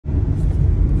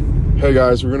Hey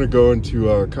guys, we're going to go into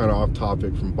kind of off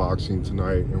topic from boxing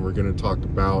tonight, and we're going to talk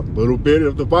about a little bit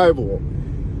of the Bible.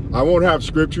 I won't have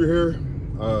scripture here.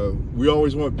 We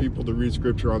always want people to read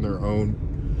scripture on their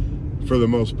own for the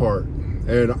most part.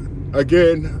 And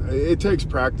again, it takes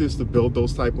practice to build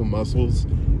those type of muscles.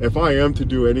 If I am to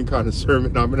do any kind of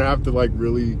sermon, I'm going to have to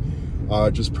really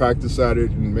just practice at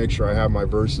it and make sure I have my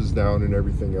verses down and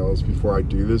everything else before I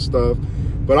do this stuff.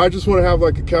 But I just want to have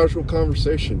a casual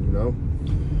conversation, you know?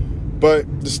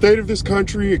 But the state of this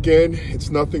country, again,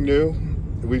 it's nothing new.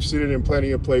 We've seen it in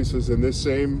plenty of places, and this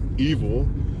same evil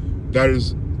that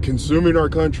is consuming our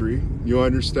country, you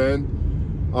understand?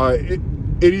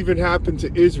 It even happened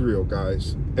to Israel,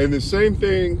 guys. And the same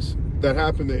things that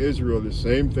happened to Israel, the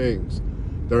same things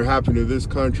that are happening to this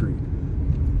country.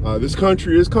 This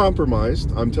country is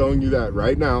compromised. I'm telling you that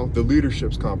right now. The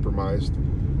leadership's compromised.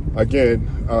 Again,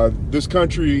 this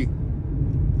country,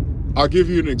 I'll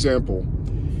give you an example.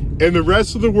 In the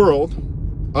rest of the world,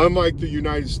 unlike the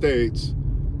United States,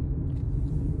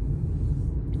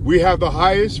 we have the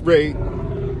highest rate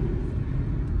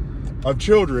of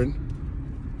children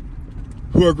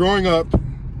who are growing up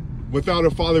without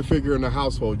a father figure in the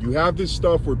household. You have this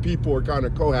stuff where people are kind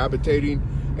of cohabitating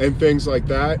and things like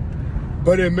that.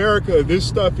 But in America, this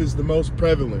stuff is the most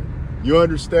prevalent. You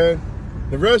understand?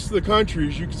 The rest of the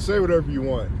countries, you can say whatever you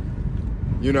want.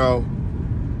 You know,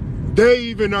 they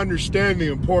even understand the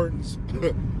importance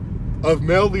of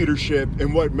male leadership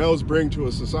and what males bring to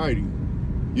a society,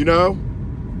 you know?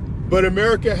 But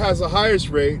America has the highest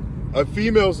rate of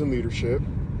females in leadership.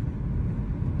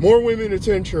 More women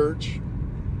attend church.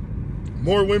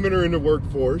 More women are in the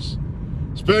workforce,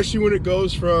 especially when it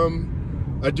goes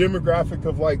from a demographic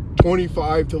of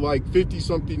 25 to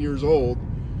 50-something years old.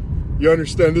 You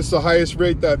understand, this is the highest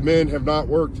rate that men have not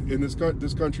worked in this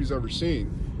country's ever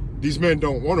seen. These men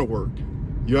don't want to work.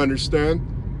 You understand?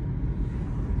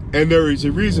 And there is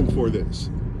a reason for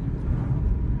this.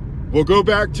 We'll go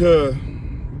back to,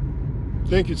 I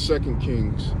think it's 2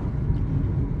 Kings.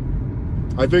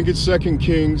 I think it's 2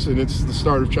 Kings, and it's the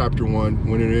start of chapter 1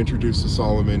 when it introduces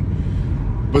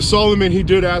Solomon. But Solomon, he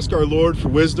did ask our Lord for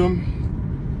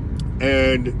wisdom,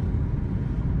 and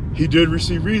he did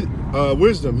receive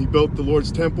wisdom. He built the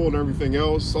Lord's temple and everything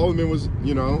else. Solomon was,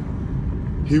 you know,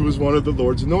 he was one of the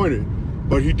Lord's anointed.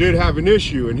 But he did have an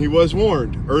issue, and he was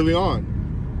warned early on.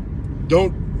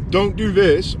 Don't do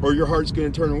this, or your heart's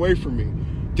going to turn away from me.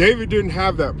 David didn't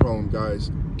have that problem,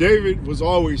 guys. David was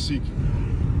always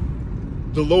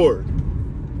seeking the Lord.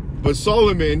 But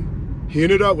Solomon, he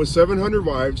ended up with 700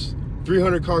 wives,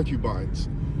 300 concubines.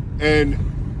 And,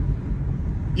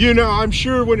 you know, I'm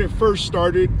sure when it first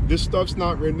started, this stuff's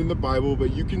not written in the Bible,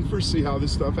 but you can foresee how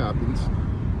this stuff happens.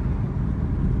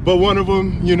 But one of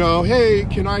them, you know, hey,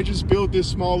 can I just build this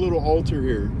small little altar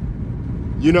here?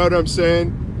 You know what I'm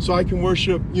saying? So I can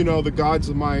worship, you know, the gods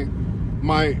of my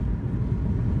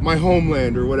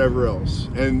homeland or whatever else.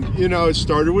 And, you know, it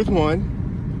started with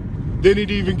one. Then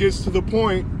it even gets to the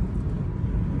point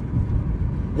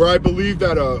where I believe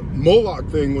that a Moloch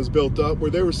thing was built up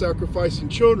where they were sacrificing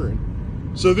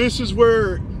children. So this is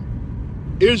where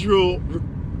Israel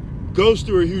goes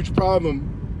through a huge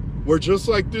problem where, just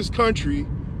like this country,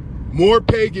 more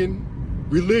pagan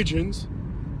religions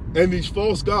and these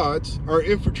false gods are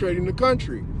infiltrating the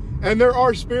country. And there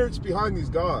are spirits behind these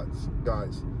gods,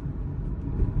 guys.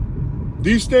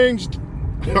 These things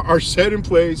are set in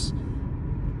place,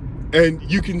 and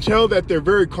you can tell that they're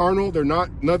very carnal. They're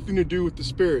nothing to do with the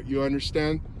spirit, you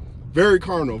understand? Very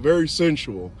carnal, very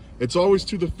sensual. It's always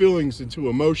to the feelings and to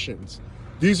emotions.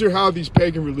 These are how these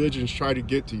pagan religions try to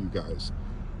get to you guys.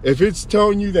 If it's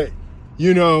telling you that,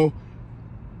 you know,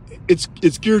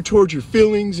 it's geared towards your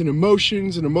feelings and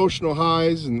emotions and emotional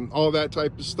highs and all that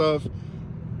type of stuff,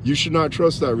 you should not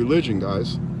trust that religion,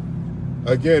 guys.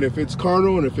 Again, if it's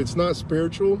carnal and if it's not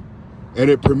spiritual and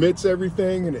it permits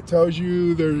everything and it tells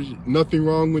you there's nothing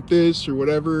wrong with this or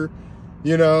whatever,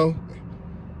 you know,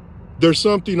 there's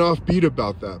something offbeat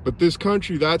about that. But this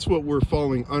country, that's what we're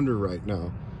falling under right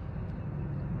now.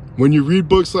 When you read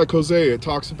books like Hosea, it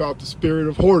talks about the spirit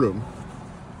of whoredom,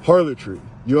 harlotry.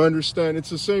 You understand? It's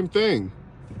the same thing.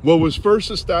 What was first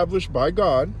established by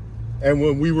God, and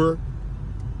when we were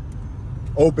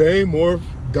obeying more of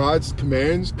God's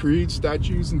commands, creeds,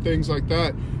 statutes, and things like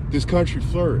that, this country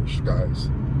flourished, guys.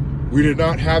 We did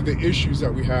not have the issues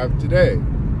that we have today.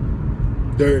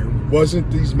 There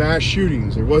wasn't these mass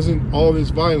shootings. There wasn't all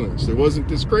this violence. There wasn't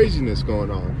this craziness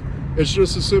going on. It's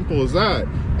just as simple as that.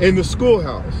 In the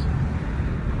schoolhouse,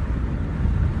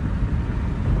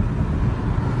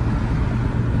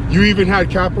 you even had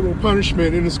capital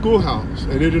punishment in the schoolhouse,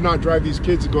 and it did not drive these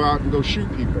kids to go out and go shoot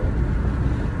people.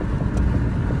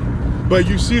 But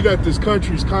you see that this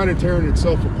country's kind of tearing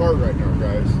itself apart right now,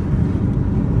 guys.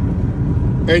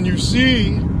 And you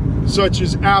see, such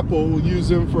as Apple, we'll use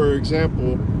them for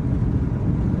example.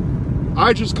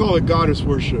 I just call it goddess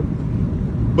worship.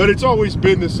 But it's always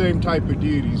been the same type of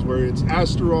deities, where it's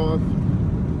Astaroth,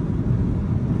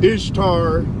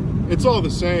 Ishtar, it's all the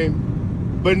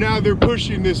same. But now they're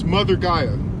pushing this Mother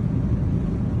Gaia.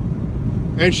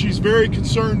 And she's very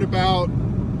concerned about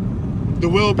the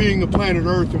well-being of planet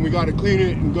Earth, and we got to clean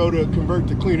it and go to convert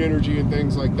to clean energy and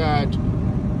things like that.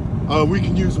 We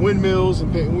can use windmills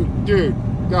and things. Dude,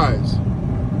 guys.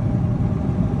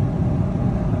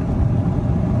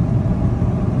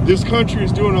 This country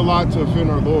is doing a lot to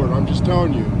offend our Lord. I'm just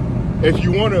telling you. If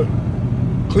you want to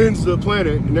cleanse the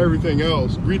planet and everything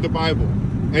else, read the Bible,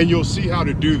 and you'll see how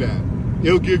to do that.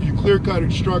 It'll give you clear-cut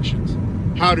instructions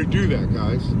how to do that,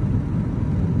 guys.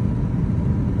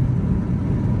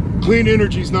 Clean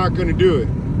energy is not going to do it.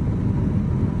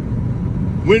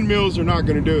 Windmills are not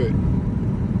going to do it.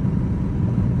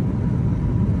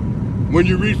 When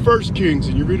you read 1 Kings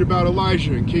and you read about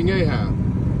Elijah and King Ahab,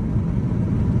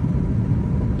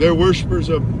 they're worshipers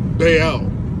of Baal.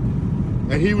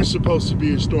 And he was supposed to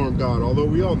be a storm god, although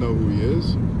we all know who he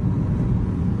is.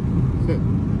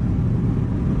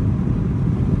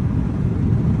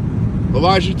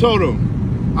 Elijah told him,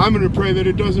 I'm going to pray that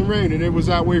it doesn't rain. And it was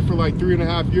that way for like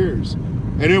 3.5 years.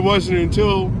 And it wasn't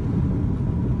until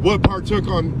what partook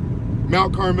on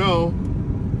Mount Carmel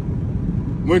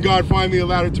when God finally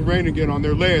allowed it to rain again on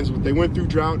their lands. But they went through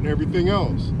drought and everything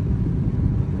else.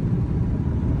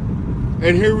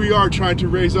 And here we are trying to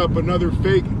raise up another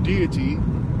fake deity,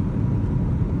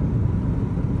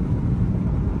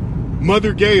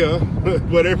 Mother Gaia,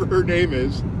 whatever her name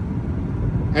is,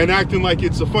 and acting like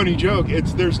it's a funny joke.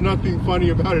 There's nothing funny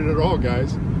about it at all,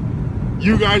 guys.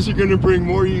 You guys are going to bring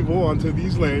more evil onto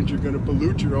these lands. You're going to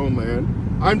pollute your own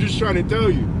land. I'm just trying to tell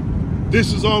you,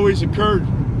 this has always occurred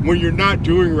when you're not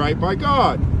doing right by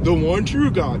God, the one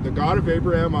true God, the God of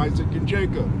Abraham, Isaac, and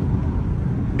Jacob.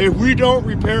 If we don't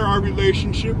repair our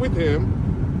relationship with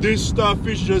him, this stuff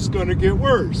is just going to get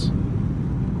worse.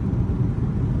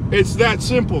 It's that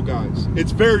simple, guys.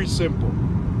 It's very simple.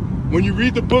 When you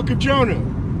read the book of Jonah,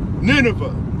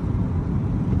 Nineveh,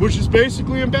 which is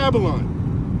basically in Babylon,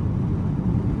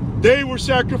 they were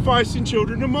sacrificing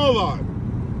children to Moloch.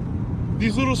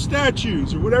 These little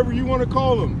statues, or whatever you want to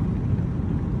call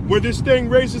them, where this thing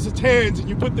raises its hands and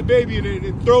you put the baby in it and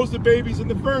it throws the babies in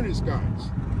the furnace,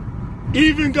 guys.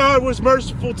 Even God was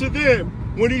merciful to them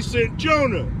when he sent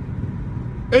Jonah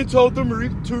and told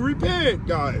them to repent,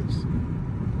 guys.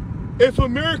 If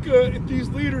these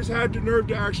leaders had the nerve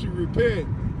to actually repent,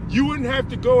 you wouldn't have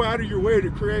to go out of your way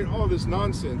to create all this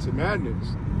nonsense and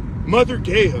madness. Mother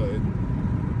Gaia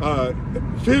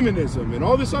and feminism and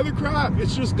all this other crap.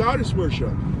 It's just goddess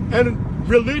worship. And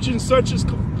religions such as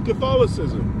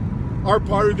Catholicism are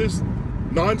part of this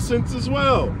nonsense as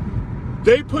well.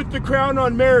 They put the crown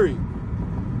on Mary.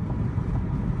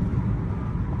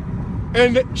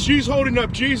 And she's holding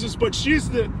up Jesus, but she's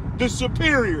the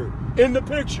superior in the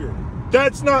picture.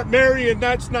 That's not Mary and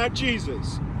that's not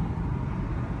Jesus.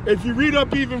 If you read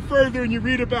up even further and you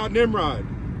read about Nimrod,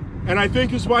 and I think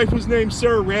his wife was named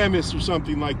Semiramis or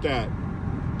something like that,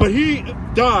 but he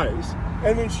dies,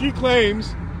 and then she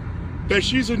claims that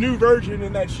she's a new virgin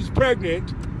and that she's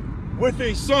pregnant with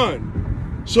a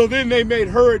son. So then they made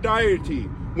her a deity.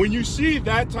 When you see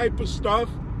that type of stuff,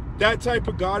 that type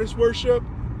of goddess worship,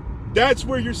 that's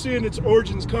where you're seeing its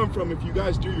origins come from if you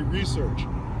guys do your research.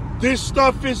 This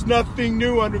stuff is nothing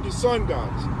new under the sun,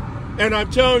 guys. And I'm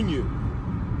telling you,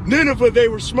 Nineveh, they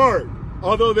were smart,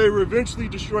 although they were eventually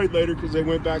destroyed later because they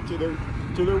went back to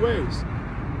their ways.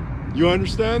 You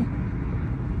understand?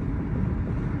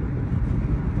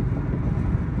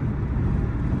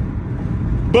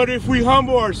 But if we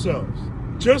humble ourselves,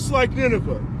 just like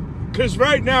Nineveh, because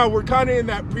right now we're kind of in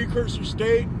that precursor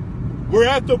state. We're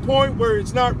at the point where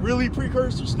it's not really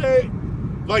precursor state.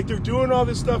 Like they're doing all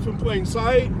this stuff in plain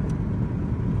sight.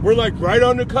 We're like right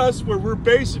on the cusp where we're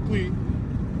basically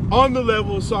on the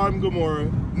level of Sodom and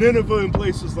Gomorrah, Nineveh, and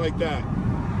places like that,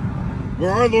 where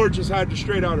our Lord just had to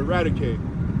straight out eradicate.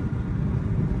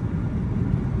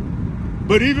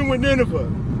 But even with Nineveh,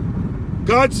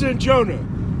 God sent Jonah,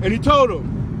 and he told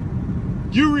him,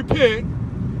 you repent,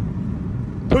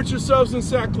 put yourselves in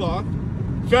sackcloth,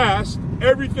 fast,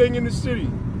 everything in the city,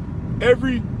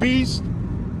 every beast,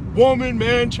 woman,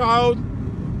 man, child,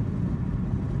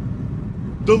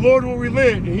 the Lord will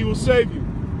relent and he will save you.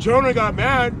 Jonah got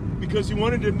mad because he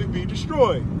wanted him to be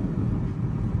destroyed.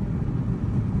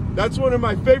 That's one of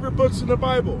my favorite books in the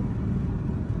Bible.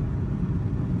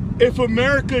 If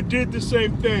America did the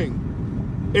same thing,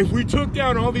 If we took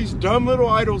down all these dumb little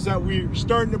idols that we're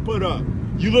starting to put up,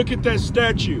 you look at that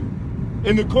statue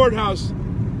in the courthouse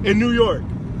in New York.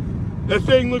 That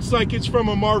thing looks like it's from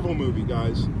a Marvel movie,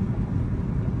 guys.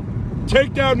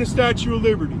 Take down the Statue of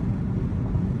Liberty.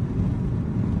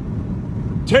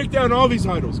 Take down all these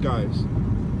idols, guys.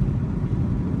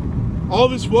 All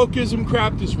this wokeism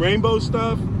crap, this rainbow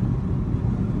stuff.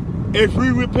 If we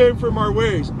repent from our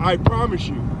ways, I promise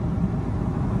you,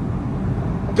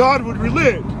 God would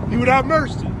relent. He would have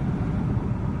mercy.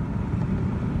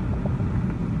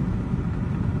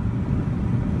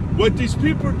 What these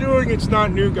people are doing, it's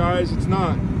not new, guys. It's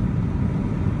not.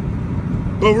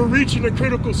 But we're reaching a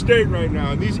critical state right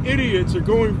now. And these idiots are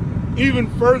going even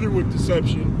further with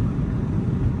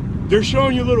deception. They're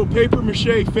showing you little paper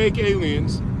mache fake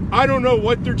aliens. I don't know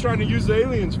what they're trying to use the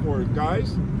aliens for,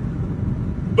 guys.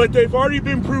 But they've already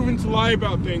been proven to lie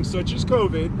about things such as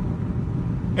COVID.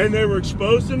 And they were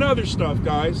exposed in other stuff,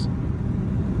 guys.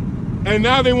 And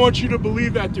now they want you to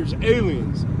believe that there's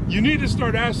aliens. You need to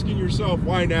start asking yourself,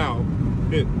 why now?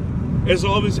 Is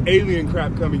all this alien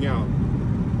crap coming out?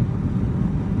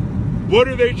 What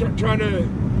are they trying to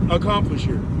accomplish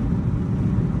here?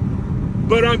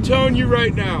 But I'm telling you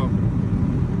right now,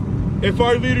 if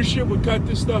our leadership would cut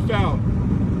this stuff out,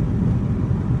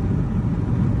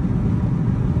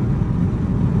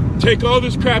 take all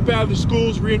this crap out of the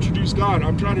schools, reintroduce God,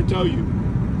 I'm trying to tell you,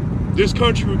 this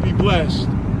country would be blessed.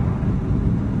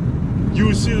 You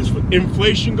would see this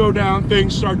inflation go down,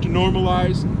 things start to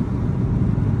normalize.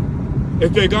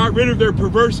 If they got rid of their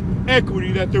perverse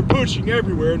equity that they're pushing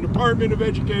everywhere in Department of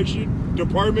Education,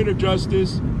 Department of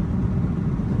Justice,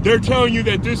 they're telling you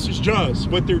that this is just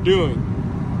what they're doing.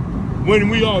 When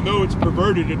we all know it's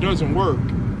perverted, it doesn't work.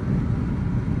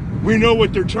 We know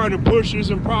what they're trying to push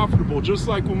isn't profitable, just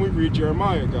like when we read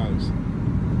Jeremiah, guys.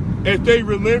 If they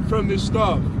relent from this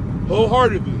stuff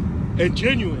wholeheartedly and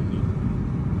genuinely,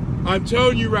 I'm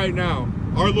telling you right now,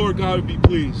 our Lord God would be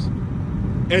pleased.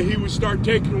 And he would start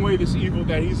taking away this evil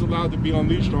that he's allowed to be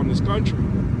unleashed on this country.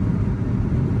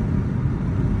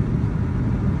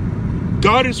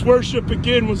 Goddess worship,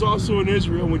 again, was also in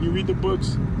Israel. When you read the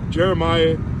books,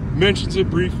 Jeremiah mentions it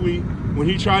briefly. When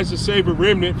he tries to save a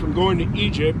remnant from going to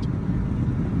Egypt,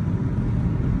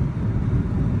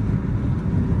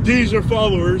 these are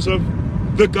followers of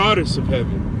the goddess of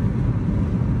heaven.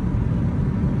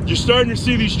 You're starting to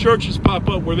see these churches pop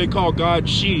up where they call God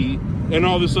she and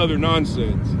all this other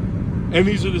nonsense. And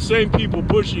these are the same people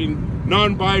pushing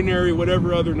non-binary,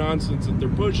 whatever other nonsense that they're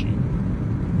pushing.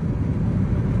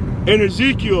 In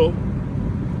Ezekiel,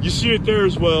 you see it there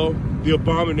as well, the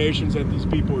abominations that these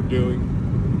people are doing.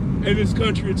 In this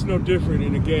country, it's no different.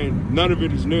 And again, none of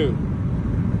it is new.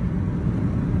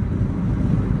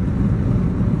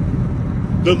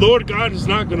 The Lord God is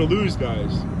not going to lose,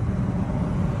 guys.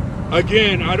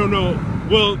 Again, I don't know.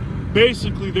 Well,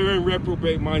 basically, they're in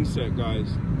reprobate mindset, guys.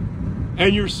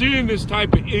 And you're seeing this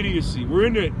type of idiocy. We're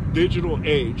in a digital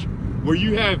age where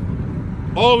you have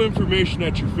all information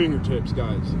at your fingertips,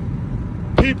 guys.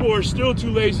 People are still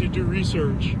too lazy to do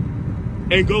research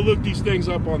and go look these things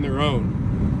up on their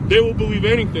own. They will believe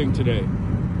anything today.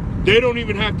 They don't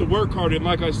even have to work hard. And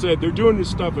like I said, they're doing this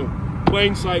stuff in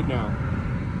plain sight now.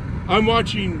 I'm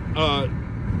watching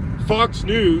Fox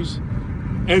News,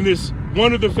 and this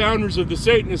one of the founders of the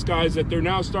Satanist guys that they're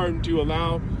now starting to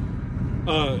allow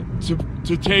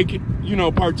to take,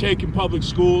 partake in public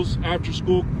schools, after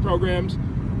school programs.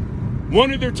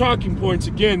 One of their talking points,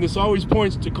 again, this always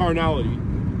points to carnality,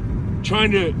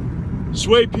 trying to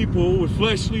sway people with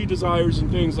fleshly desires and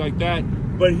things like that.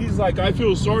 But he's like, I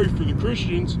feel sorry for the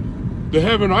Christians. The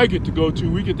heaven I get to go to,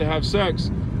 we get to have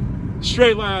sex.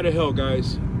 Straight lie out of hell,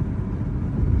 guys.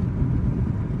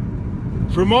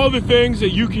 From all the things that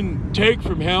you can take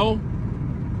from hell,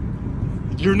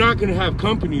 you're not going to have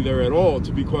company there at all,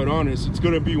 to be quite honest. It's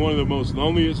going to be one of the most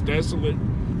loneliest, desolate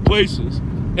places.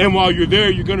 And while you're there,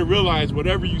 you're going to realize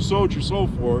whatever you sold your soul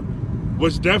for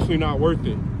was definitely not worth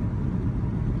it.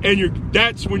 And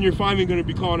that's when you're finally going to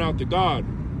be calling out to God.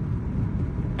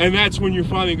 And that's when you're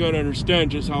finally going to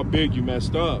understand just how big you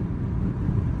messed up.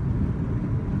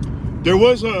 There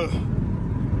was a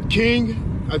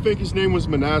king, I think his name was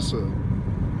Manasseh.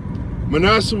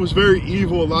 Manasseh was very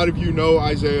evil. A lot of you know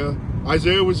Isaiah.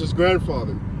 Isaiah was his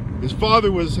grandfather. His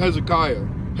father was Hezekiah.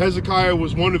 Hezekiah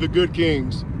was one of the good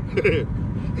kings. He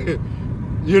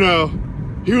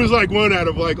was like one out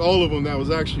of like all of them that was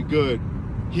actually good.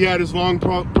 He had his long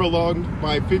prolonged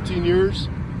by 15 years.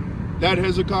 That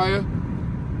Hezekiah.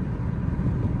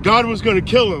 God was going to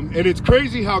kill him. And it's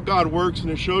crazy how God works,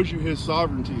 and it shows you his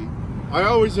sovereignty. I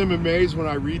always am amazed when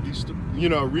I read these,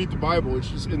 read the Bible. It's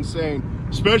just insane,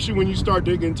 especially when you start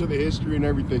digging into the history and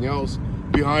everything else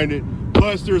behind it.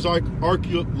 Plus, there's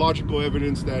archaeological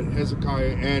evidence that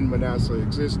Hezekiah and Manasseh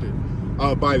existed,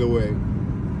 by the way.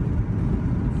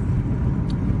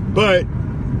 But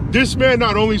this man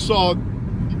not only saw,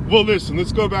 well, listen,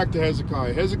 let's go back to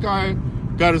Hezekiah. Hezekiah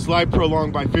got his life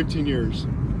prolonged by 15 years.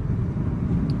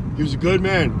 He was a good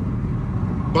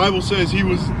man. Bible says he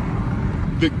was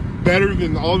better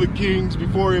than all the kings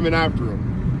before him and after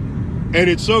him. And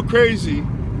it's so crazy.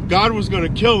 God was going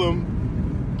to kill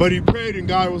him, but he prayed and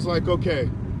God was like, okay,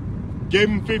 gave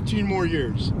him 15 more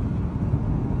years.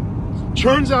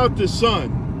 Turns out the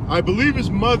son, I believe his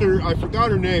mother, I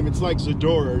forgot her name, it's like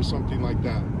Zadora or something like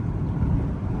that.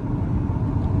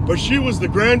 But she was the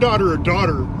granddaughter or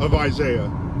daughter of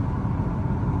Isaiah.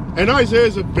 And Isaiah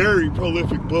is a very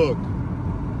prolific book.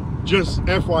 Just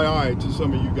FYI to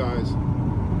some of you guys.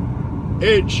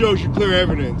 It shows you clear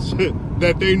evidence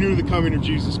that they knew the coming of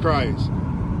Jesus Christ.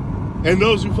 And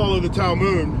those who follow the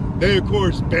Talmud, they of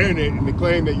course ban it and they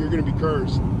claim that you're going to be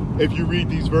cursed if you read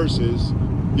these verses.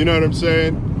 You know what I'm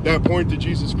saying? That point to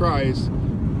Jesus Christ.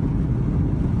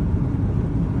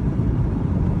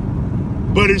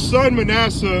 But his son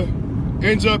Manasseh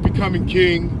ends up becoming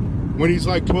king when he's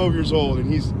like 12 years old,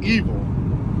 and he's evil.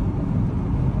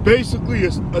 Basically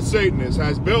a Satanist,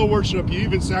 has Baal worship. He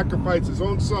even sacrificed his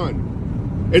own son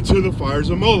into the fires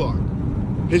of Moloch.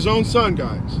 His own son,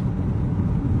 guys.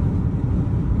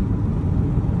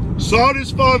 Sawed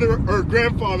his father or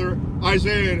grandfather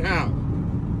Isaiah in half.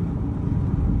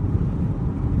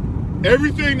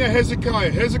 Everything that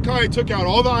Hezekiah took out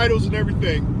all the idols and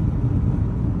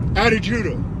everything out of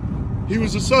Judah. He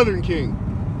was a southern king.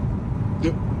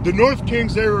 The north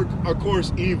kings, they were, of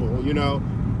course, evil, you know.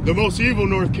 The most evil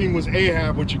north king was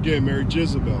Ahab, which again married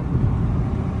Jezebel.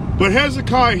 But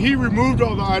Hezekiah, he removed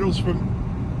all the idols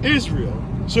from Israel.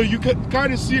 So you could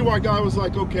kind of see why God was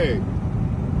like, okay,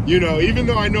 you know, even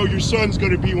though I know your son's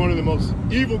going to be one of the most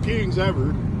evil kings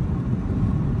ever,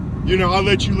 you know, I'll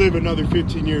let you live another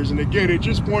 15 years. And again, it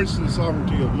just points to the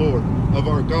sovereignty of Lord, of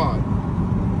our God.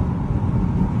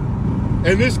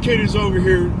 And this kid is over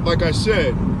here, like I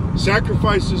said,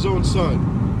 sacrificed his own son,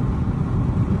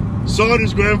 sawed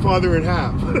his grandfather in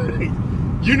half.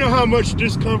 You know how much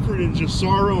discomfort and just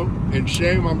sorrow and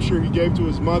shame I'm sure he gave to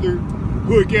his mother,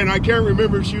 who again, I can't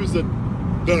remember if she was the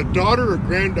daughter or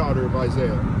granddaughter of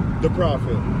Isaiah, the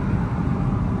prophet.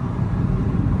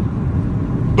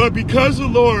 But because the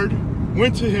Lord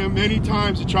went to him many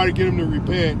times to try to get him to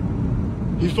repent,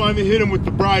 he finally hit him with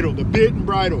the bridle, the bit and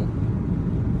bridle.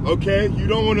 Okay, you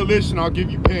don't want to listen, I'll give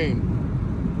you pain.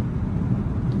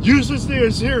 Uses the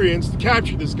Assyrians to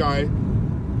capture this guy.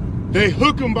 They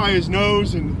hook him by his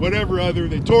nose and whatever other,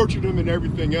 they tortured him and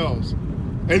everything else.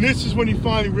 And this is when he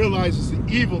finally realizes the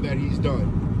evil that he's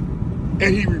done.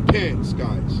 And he repents,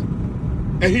 guys.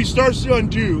 And he starts to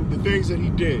undo the things that he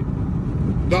did.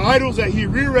 The idols that he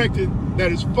re-erected,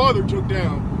 that his father took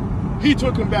down, he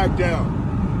took them back down.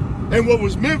 And what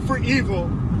was meant for evil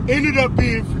ended up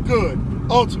being for good.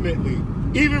 Ultimately,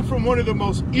 even from one of the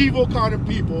most evil kind of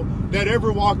people that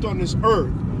ever walked on this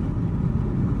earth.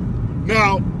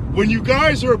 Now, when you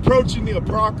guys are approaching the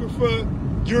Apocrypha,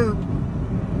 you're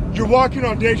walking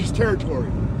on dangerous territory.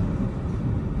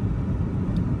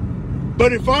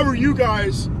 But if I were you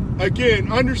guys,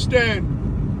 again, understand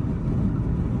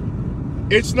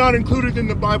it's not included in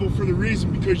the Bible for the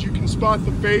reason because you can spot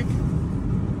the fake.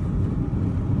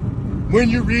 When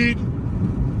you read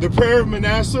the prayer of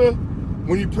Manasseh,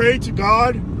 when he prayed to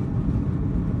God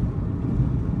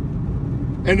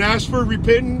and asked for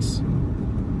repentance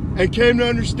and came to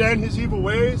understand his evil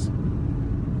ways.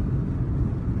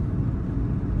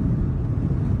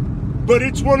 But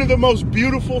it's one of the most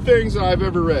beautiful things that I've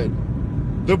ever read.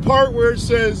 The part where it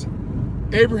says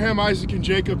Abraham, Isaac, and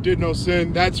Jacob did no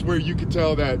sin, that's where you could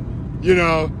tell that, you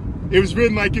know, it was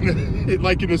written like in the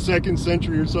 2nd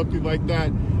century or something like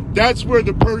that. That's where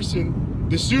the person,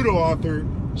 the pseudo-author,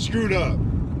 screwed up,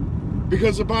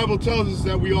 because the Bible tells us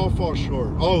that we all fall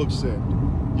short, all have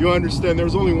sinned. You understand? There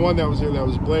was only one that was here that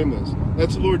was blameless.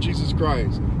 That's the Lord Jesus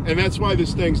Christ, and that's why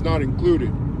this thing's not included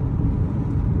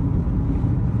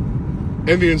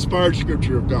in the inspired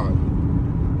scripture of God.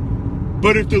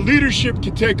 But if the leadership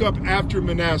can take up after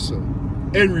Manasseh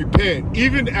and repent,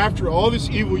 even after all this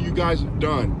evil you guys have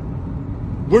done,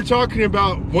 we're talking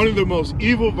about one of the most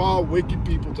evil, vile, wicked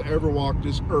people to ever walk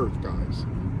this earth, guys.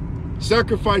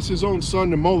 Sacrifice his own son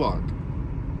to Moloch.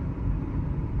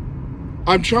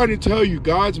 I'm trying to tell you,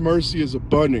 God's mercy is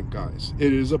abundant, guys.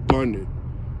 It is abundant.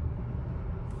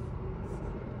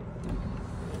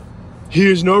 He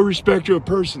is no respecter of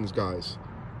persons, guys.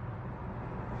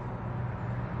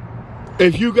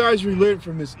 If you guys relent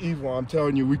from this evil, I'm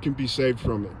telling you, we can be saved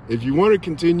from it. If you want to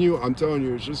continue, I'm telling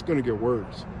you, it's just going to get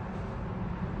worse.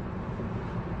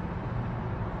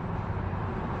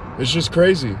 It's just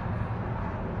crazy.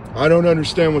 I don't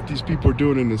understand what these people are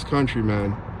doing in this country,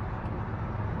 man.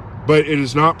 But it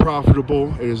is not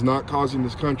profitable. It is not causing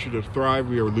this country to thrive.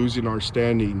 We are losing our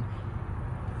standing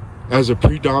as a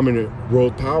predominant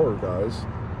world power, guys.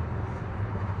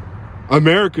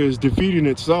 America is defeating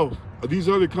itself. These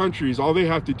other countries, all they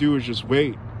have to do is just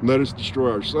wait and let us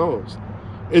destroy ourselves.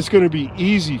 It's going to be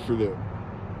easy for them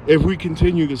if we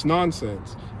continue this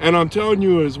nonsense. And I'm telling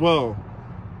you as well,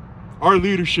 our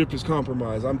leadership is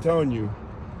compromised. I'm telling you.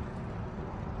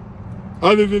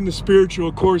 Other than the spiritual,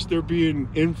 of course, they're being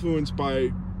influenced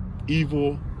by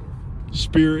evil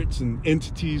spirits and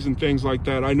entities and things like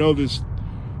that. I know this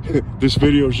this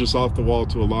video is just off the wall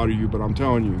to a lot of you, but I'm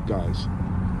telling you guys,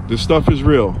 this stuff is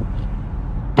real.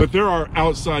 But there are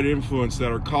outside influence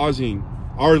that are causing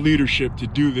our leadership to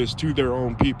do this to their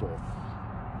own people.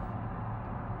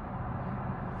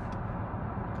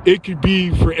 It could be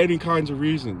for any kinds of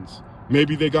reasons.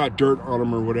 Maybe they got dirt on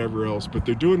them or whatever else, but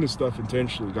they're doing this stuff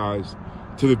intentionally, guys,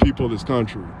 to the people of this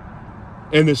country.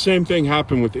 And the same thing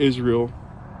happened with Israel.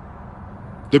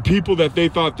 The people that they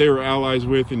thought they were allies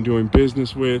with and doing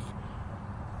business with,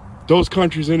 those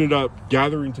countries ended up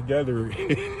gathering together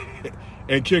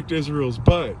and kicked Israel's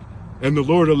butt. And the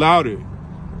Lord allowed it.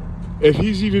 If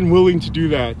he's even willing to do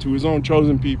that to his own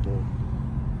chosen people,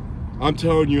 I'm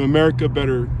telling you, America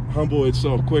better humble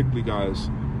itself quickly, guys.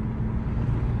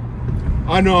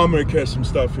 I know I'm going to catch some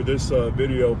stuff for this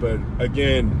video, but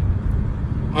again,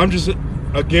 I'm just,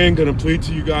 again, going to plead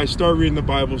to you guys, start reading the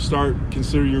Bible, start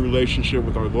considering your relationship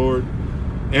with our Lord.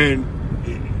 And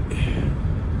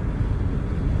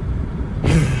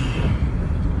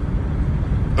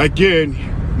again,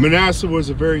 Manasseh was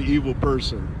a very evil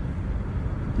person,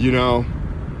 you know.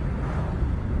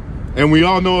 And we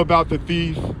all know about the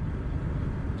thief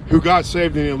who got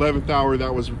saved in the 11th hour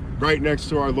that was right next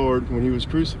to our Lord when he was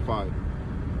crucified.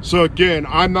 So again,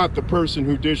 I'm not the person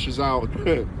who dishes out,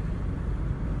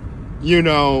 you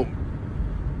know,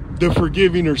 the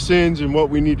forgiving our sins and what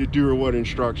we need to do or what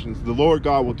instructions. The Lord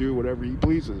God will do whatever he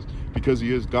pleases because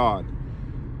he is God.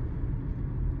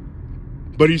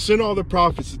 But he sent all the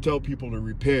prophets to tell people to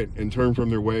repent and turn from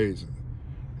their ways.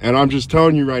 And I'm just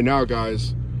telling you right now,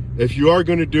 guys, if you are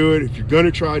going to do it, if you're going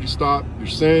to try to stop your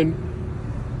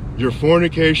sin, your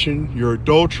fornication, your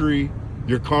adultery,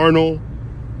 your carnal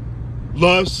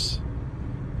lusts,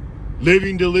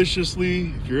 living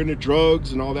deliciously, if you're into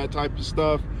drugs and all that type of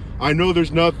stuff, I know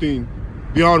there's nothing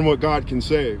beyond what God can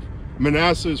save.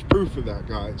 Manasseh is proof of that,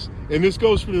 guys. And this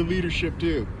goes for the leadership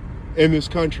too, in this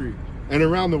country and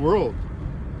around the world.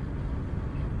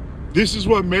 This is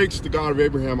what makes the God of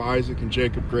Abraham, Isaac, and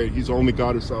Jacob great. He's the only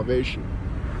God of salvation.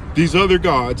 These other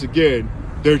gods, again,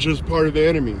 they're just part of the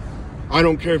enemy. I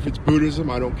don't care if it's Buddhism,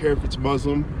 I don't care if it's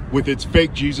Muslim with its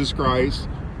fake Jesus Christ.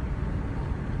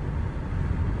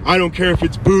 I don't care if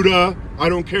it's Buddha. I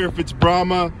don't care if it's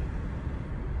Brahma.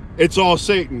 It's all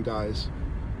Satan, guys.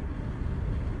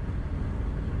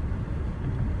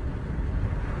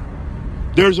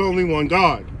 There's only one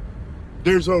God.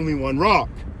 There's only one rock.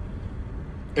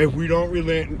 If we don't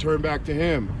relent and turn back to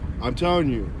him, I'm telling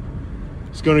you,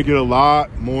 it's going to get a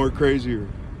lot more crazier.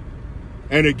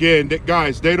 And again,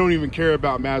 guys, they don't even care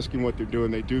about masking what they're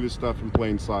doing. They do this stuff in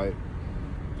plain sight.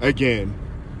 Again,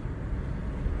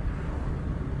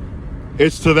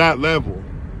 it's to that level.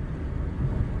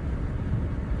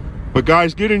 But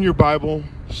guys, get in your Bible.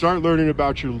 Start learning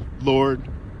about your Lord.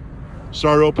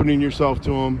 Start opening yourself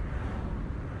to him.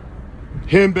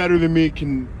 Him better than me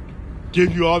can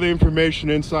give you all the information,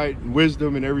 insight, and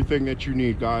wisdom and everything that you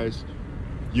need, guys.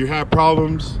 You have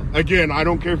problems. Again, I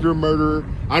don't care if you're a murderer.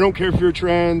 I don't care if you're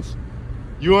trans.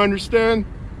 You understand?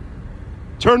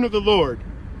 Turn to the Lord.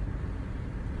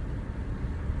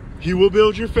 He will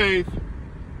build your faith.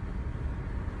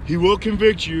 He will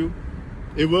convict you.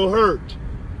 It will hurt.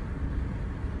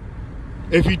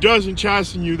 If he doesn't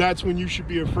chasten you, that's when you should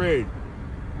be afraid.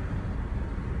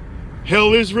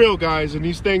 Hell is real, guys, and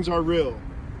these things are real.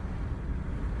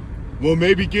 We'll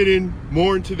maybe get in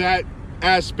more into that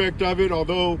aspect of it,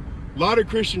 although a lot of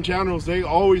Christian channels, they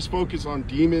always focus on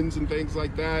demons and things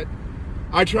like that.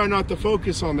 I try not to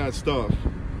focus on that stuff.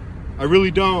 I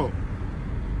really don't.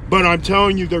 But I'm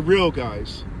telling you, they're real,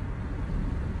 guys.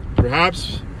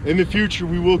 Perhaps in the future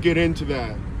we will get into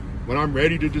that when I'm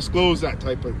ready to disclose that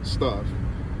type of stuff.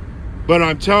 But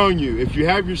I'm telling you, if you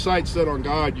have your sights set on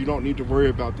God, you don't need to worry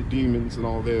about the demons and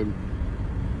all them.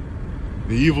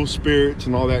 the evil spirits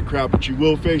and all that crap, but you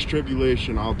will face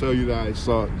tribulation. I'll tell you that. It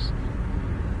sucks.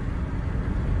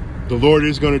 The Lord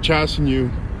is going to chasten you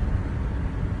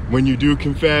when you do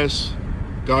confess.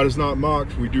 God is not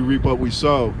mocked. We do reap what we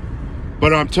sow.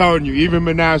 But I'm telling you, even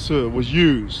Manasseh was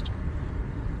used.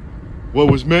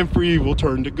 What was meant for evil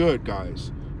turned to good,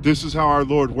 guys. This is how our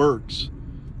Lord works.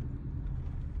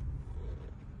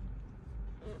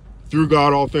 Through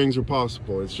God, all things are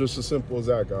possible. It's just as simple as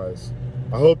that, guys.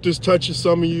 I hope this touches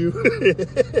some of you.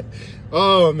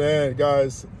 Oh, man,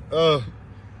 guys.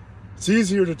 It's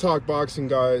easier to talk boxing,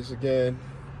 guys, again.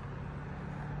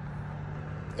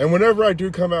 And whenever I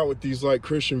do come out with these, like,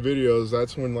 Christian videos,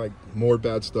 that's when, like, more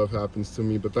bad stuff happens to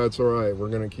me. But that's all right. We're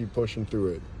going to keep pushing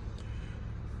through it.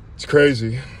 It's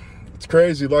crazy. It's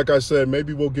crazy. Like I said,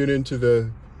 maybe we'll get into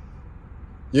the,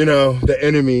 you know, the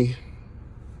enemy.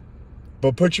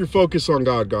 But put your focus on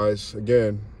God, guys,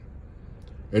 again.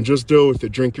 And just deal with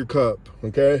it. Drink your cup,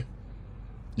 okay?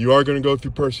 You are going to go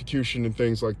through persecution and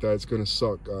things like that. It's going to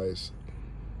suck, guys.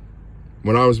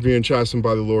 When I was being chastened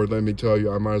by the Lord, let me tell you,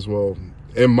 I might as well,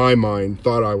 in my mind,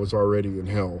 thought I was already in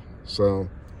hell. So,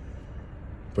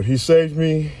 but he saved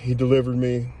me. He delivered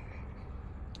me.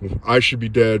 I should be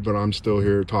dead, but I'm still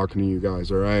here talking to you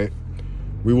guys, all right?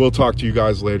 We will talk to you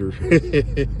guys later.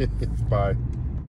 Bye.